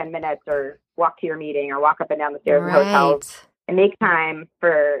walk for 10 minutes or walk to your meeting or walk up and down the stairs in hotels and make time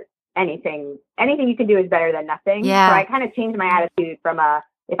for anything you can do is better than nothing. Yeah. So I kind of changed my attitude from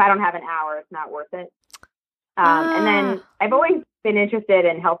if I don't have an hour, it's not worth it. And then I've always been interested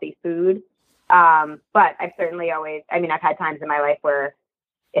in healthy food. But I've certainly always, I've had times in my life where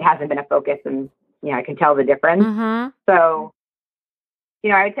it hasn't been a focus and, I can tell the difference. So,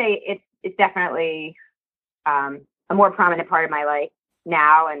 I would say it's definitely a more prominent part of my life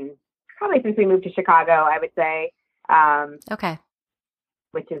now. And probably since we moved to Chicago, I would say, okay.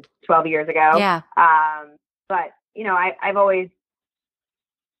 Which is 12 years ago. Yeah. But, I've always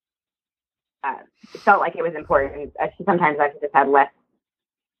felt like it was important. Sometimes I've just had less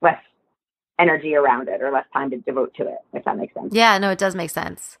energy around it or less time to devote to it, if that makes sense. Yeah, no, it does make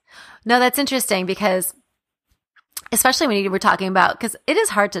sense. No, that's interesting because especially when you were talking about, because it is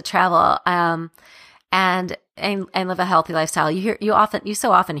hard to travel and live a healthy lifestyle. You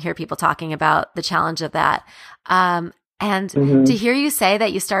so often hear people talking about the challenge of that. And to hear you say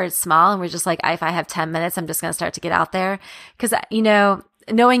that you started small and we're just like, if I have 10 minutes, I'm just going to start to get out there. Because,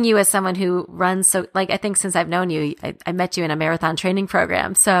 knowing you as someone who runs, so like, I think since I've known you, I met you in a marathon training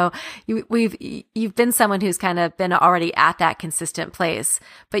program. So you've been someone who's kind of been already at that consistent place,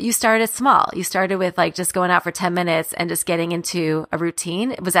 but you started small. You started with like just going out for 10 minutes and just getting into a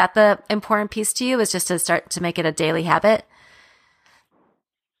routine. Was that the important piece to you, was just to start to make it a daily habit?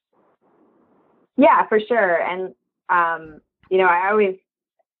 Yeah, for sure. And,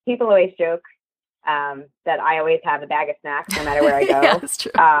 people always joke that I always have a bag of snacks no matter where I go. Yeah, that's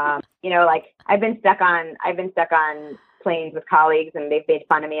true. Like I've been stuck on planes with colleagues and they've made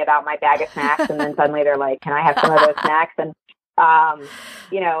fun of me about my bag of snacks. And then suddenly they're like, can I have some of those snacks? And,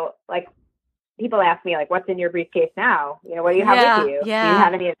 like people ask me like, what's in your briefcase now? What do you have with you? Yeah. Do you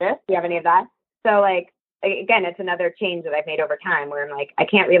have any of this? Do you have any of that? So like, again, it's another change that I've made over time where I'm like, I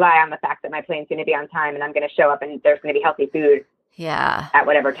can't rely on the fact that my plane's going to be on time and I'm going to show up and there's going to be healthy food at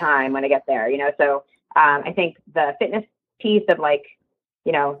whatever time when I get there, So I think the fitness piece of like,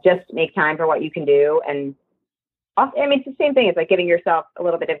 just make time for what you can do. And also, it's the same thing. It's like giving yourself a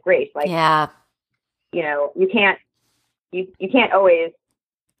little bit of grace. Like, you can't always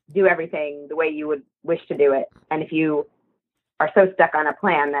do everything the way you would wish to do it. And if you are so stuck on a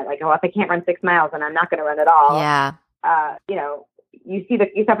plan that like, if I can't run 6 miles and I'm not going to run at all, you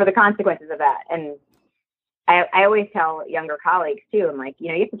suffer the consequences of that. And I always tell younger colleagues too, I'm like,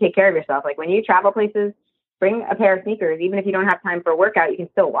 you have to take care of yourself. Like when you travel places, bring a pair of sneakers. Even if you don't have time for a workout, you can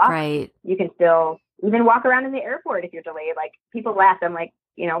still walk. Right. You can still even walk around in the airport if you're delayed. Like people laugh. I'm like,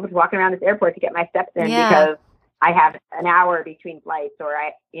 I was walking around this airport to get my steps in because I have an hour between flights or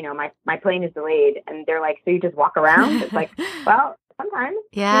my plane is delayed. And they're like, so you just walk around? It's like, well, sometimes.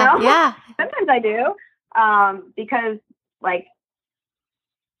 Yeah. Sometimes I do. Because like,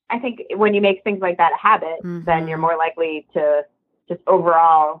 I think when you make things like that a habit, then you're more likely to just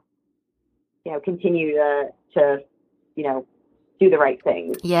overall, continue to do the right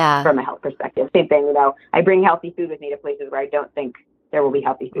things from a health perspective. Same thing, I bring healthy food with me to places where I don't think there will be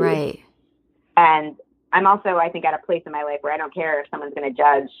healthy food. Right. And I'm also, I think, at a place in my life where I don't care if someone's going to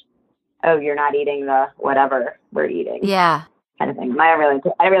judge, oh, you're not eating the whatever we're eating. Yeah. Kind of thing. I really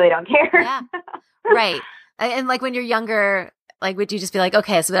don't care. Yeah. Right. And like when you're younger, like, would you just be like,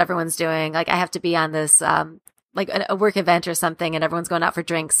 okay, so what everyone's doing, like I have to be on this, like a work event or something and everyone's going out for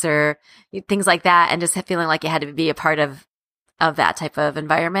drinks or things like that. And just feeling like you had to be a part of that type of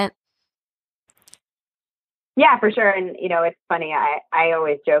environment. Yeah, for sure. And, it's funny. I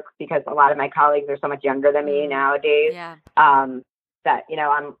always joke because a lot of my colleagues are so much younger than me nowadays. Yeah. That,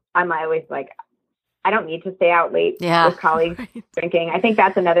 I'm always like, I don't need to stay out late with colleagues drinking. I think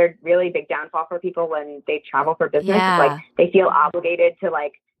that's another really big downfall for people when they travel for business. Yeah. It's like they feel obligated to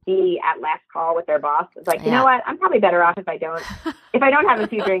like be at last call with their boss. It's like, you know what? I'm probably better off if I don't have a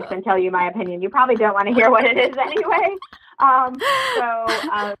few drinks and tell you my opinion. You probably don't want to hear what it is anyway. I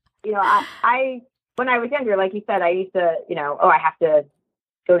when I was younger, like you said, I used to, I have to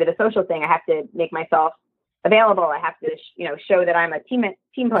go to the social thing. I have to make myself available. I have to, show that I'm a team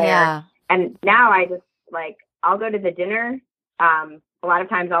player. Yeah. And now I just like, I'll go to the dinner. A lot of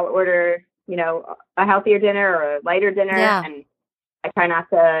times I'll order, a healthier dinner or a lighter dinner. Yeah. And I try not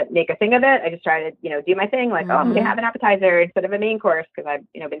to make a thing of it. I just try to, do my thing. Like, I'm going to have an appetizer instead of a main course because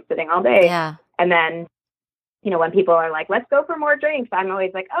I've, been sitting all day. Yeah. And then, when people are like, let's go for more drinks, I'm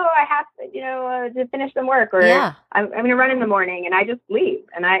always like, oh, I have to, to finish some work, or I'm going to run in the morning, and I just leave.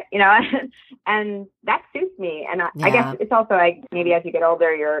 And and that suits me. And I guess it's also like, maybe as you get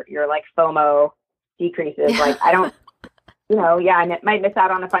older, your like FOMO decreases. Like, I don't, I might miss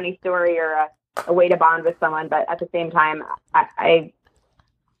out on a funny story or a way to bond with someone, but at the same time, I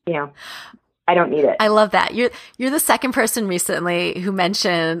don't need it. I love that. You're the second person recently who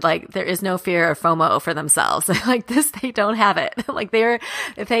mentioned like there is no fear of FOMO for themselves. Like this, they don't have it. Like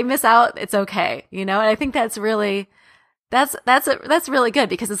if they miss out, it's okay. And I think that's really, that's really good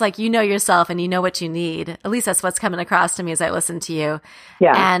because it's like, yourself and you know what you need. At least that's what's coming across to me as I listen to you.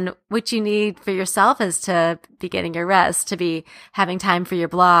 Yeah. And what you need for yourself is to be getting your rest, to be having time for your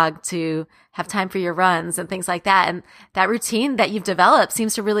blog, to have time for your runs and things like that. And that routine that you've developed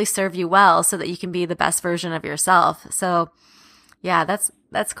seems to really serve you well so that you can be the best version of yourself. So yeah, that's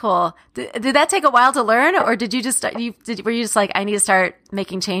cool. Did that take a while to learn, or did you just were you just like, I need to start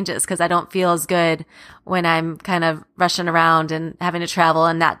making changes because I don't feel as good when I'm kind of rushing around and having to travel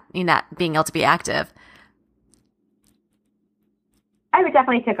and not being able to be active? I would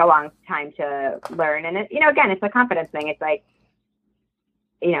definitely take a long time to learn, and again, it's a confidence thing. It's like,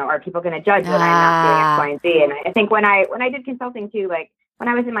 are people going to judge that I'm not doing X, Y, and Z? And I think when I did consulting too, like when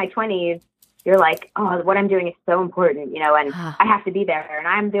I was in my 20s. You're like, oh, what I'm doing is so important, and I have to be there, and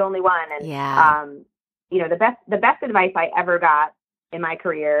I'm the only one. And, the best advice I ever got in my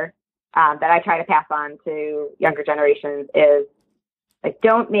career that I try to pass on to younger generations is like,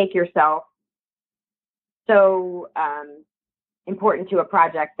 don't make yourself so important to a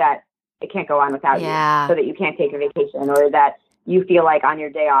project that it can't go on without you, so that you can't take a vacation, or that you feel like on your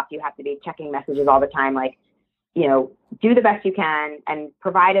day off, you have to be checking messages all the time. Like, do the best you can and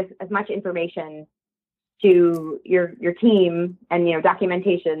provide as much information to your team and,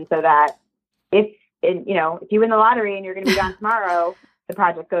 documentation so that if you win the lottery and you're going to be gone tomorrow, the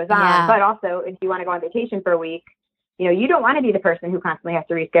project goes on. Yeah. But also if you want to go on vacation for a week, you don't want to be the person who constantly has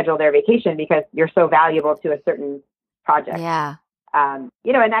to reschedule their vacation because you're so valuable to a certain project. Yeah. And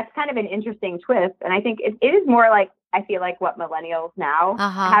that's kind of an interesting twist. And I think it is more like, I feel like what millennials now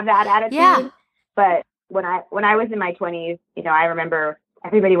have that attitude. Yeah. But when I was in my 20s, I remember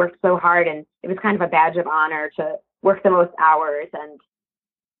everybody worked so hard, and it was kind of a badge of honor to work the most hours and,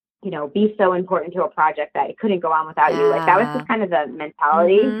 be so important to a project that it couldn't go on without you. Like that was just kind of the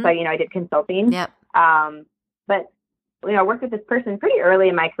mentality. So, I did consulting. Yep. But, I worked with this person pretty early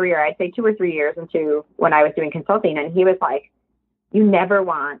in my career. I'd say 2 or 3 years into when I was doing consulting. And he was like, you never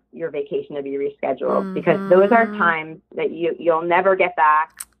want your vacation to be rescheduled because those are times that you'll never get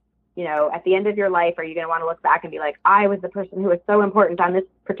back. At the end of your life, are you going to want to look back and be like, I was the person who was so important on this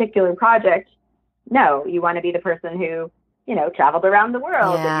particular project? No, you want to be the person who, traveled around the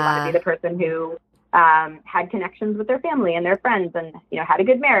world. And you want to be the person who had connections with their family and their friends and, had a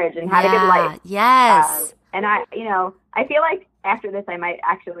good marriage and had a good life. Yes. And I feel like after this, I might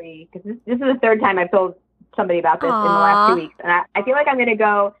actually, because this is the third time I've told somebody about this in the last 2 weeks. And I feel like I'm going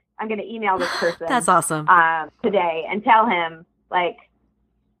to email this person. That's awesome. Today and tell him, like,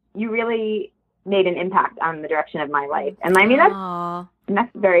 you really made an impact on the direction of my life. And I mean,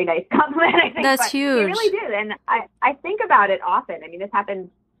 that's a very nice compliment, I think. That's huge. You really did. And I think about it often. I mean, this happened,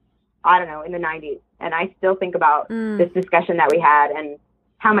 I don't know, in the 90s. And I still think about this discussion that we had and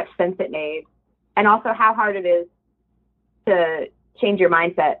how much sense it made. And also how hard it is to change your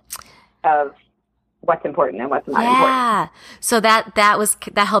mindset of what's important and what's not important. So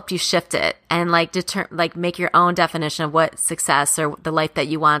that helped you shift it and like make your own definition of what success or the life that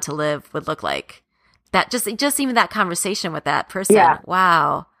you want to live would look like. That just even that conversation with that person. Yeah.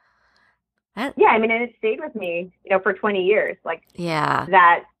 Wow. I mean, and it stayed with me, for 20 years. Like,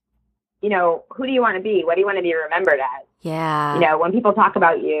 that, who do you want to be? What do you want to be remembered as? Yeah. When people talk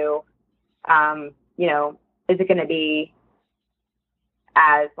about you, is it going to be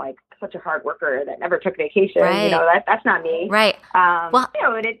as like such a hard worker that never took vacation? Right. That's not me. Right. Well,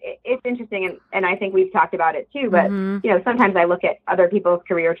 it's interesting. And I think we've talked about it too, but sometimes I look at other people's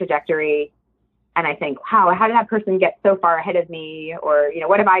career trajectory and I think, wow, how did that person get so far ahead of me? Or,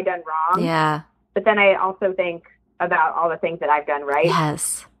 what have I done wrong? Yeah. But then I also think about all the things that I've done right.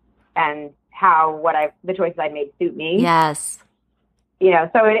 Yes. And how the choices I've made suit me. Yes. So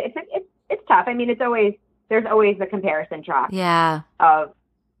it's tough. I mean, there's always the comparison trap. Yeah. Of,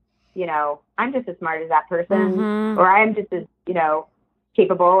 I'm just as smart as that person, or I'm just as,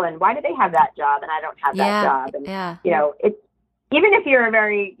 capable, and why do they have that job and I don't have that job? And, you know, it's, even if you're a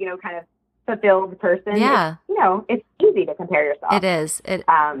very, you know, kind of fulfilled person, it's, you know, it's easy to compare yourself. It is.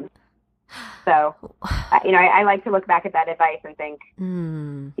 So, you know, I like to look back at that advice and think,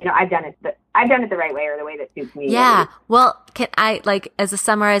 you know, I've done it the right way, or the way that suits me. Yeah. Well, can I, like, as a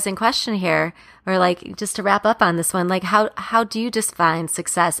summarizing question here, or like just to wrap up on this one, like how do you define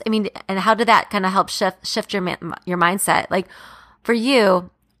success? I mean, and how did that kind of help shift your mindset? Like for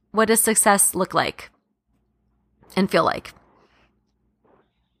you, what does success look like and feel like?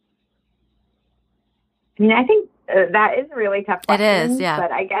 I mean, I think that is a really tough question. It is, yeah.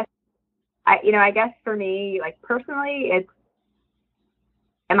 But I guess for me, like personally, it's,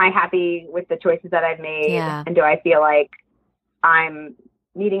 am I happy with the choices that I've made? Yeah. And do I feel like I'm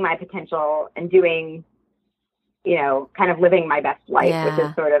meeting my potential and doing, you know, kind of living my best life, which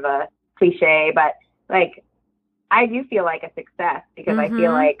is sort of a cliche, but like, I do feel like a success because I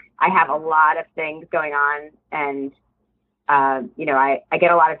feel like I have a lot of things going on, and, you know, I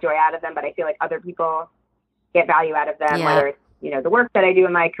get a lot of joy out of them, but I feel like other people get value out of them, whether it's, you know, the work that I do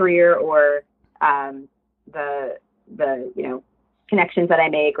in my career, or the you know, connections that I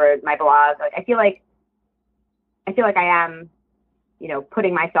make, or my blog. Like, I feel like I am, you know,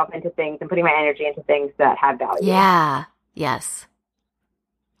 putting myself into things and putting my energy into things that have value. Yeah. Yes.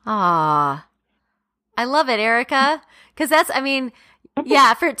 Aw. I love it, Erica. Cause that's, I mean,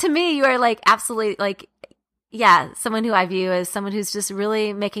 yeah, to me, you are like absolutely like, yeah, someone who I view as someone who's just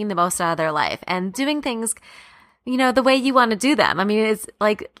really making the most out of their life and doing things, you know, the way you want to do them. I mean, it's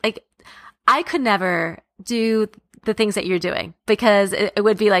like I could never do the things that you're doing because it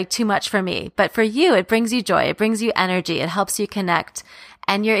would be like too much for me. But for you, it brings you joy. It brings you energy. It helps you connect,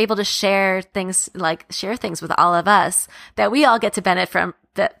 and you're able to share things with all of us that we all get to benefit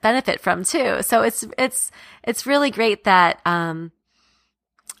from too. So it's really great that,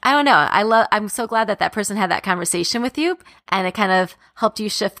 I don't know. I'm so glad that person had that conversation with you, and it kind of helped you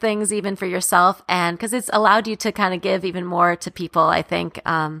shift things even for yourself. And cause it's allowed you to kind of give even more to people, I think.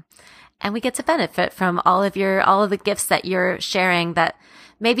 And we get to benefit from all of the gifts that you're sharing that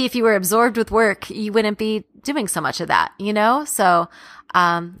maybe if you were absorbed with work, you wouldn't be doing so much of that, you know? So,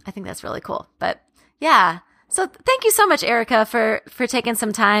 I think that's really cool, but yeah. So thank you so much, Erica, for taking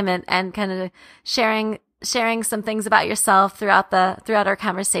some time and kind of sharing some things about yourself throughout our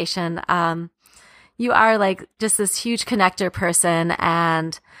conversation. You are like just this huge connector person,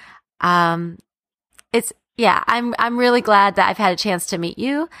 and I'm really glad that I've had a chance to meet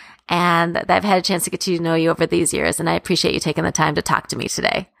you and that I've had a chance to get to know you over these years, and I appreciate you taking the time to talk to me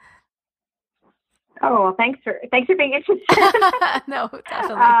today. Oh, well, thanks for being interested. No,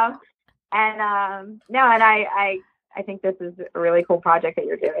 definitely. I think this is a really cool project that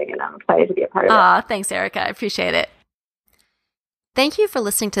you're doing, and I'm excited to be a part of it. Aw, thanks, Erica. I appreciate it. Thank you for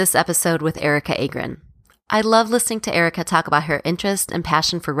listening to this episode with Erica Agron. I love listening to Erica talk about her interest and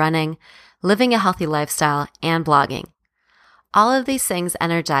passion for running, living a healthy lifestyle, and blogging. All of these things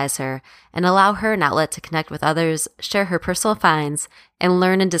energize her and allow her an outlet to connect with others, share her personal finds, and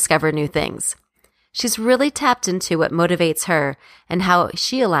learn and discover new things. She's really tapped into what motivates her and how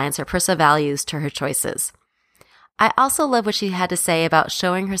she aligns her personal values to her choices. I also love what she had to say about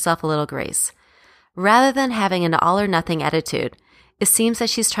showing herself a little grace. Rather than having an all or nothing attitude, it seems that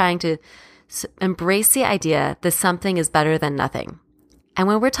she's trying to embrace the idea that something is better than nothing. And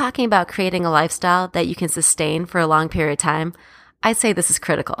when we're talking about creating a lifestyle that you can sustain for a long period of time, I'd say this is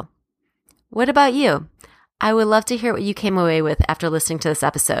critical. What about you? I would love to hear what you came away with after listening to this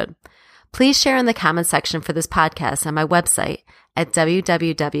episode. Please share in the comments section for this podcast on my website at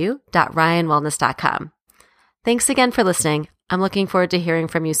www.ryanwellness.com. Thanks again for listening. I'm looking forward to hearing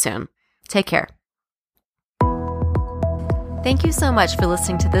from you soon. Take care. Thank you so much for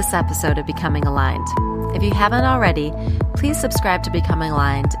listening to this episode of Becoming Aligned. If you haven't already, please subscribe to Becoming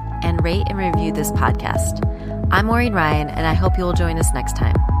Aligned and rate and review this podcast. I'm Maureen Ryan, and I hope you will join us next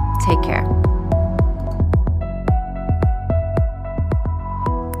time. Take care.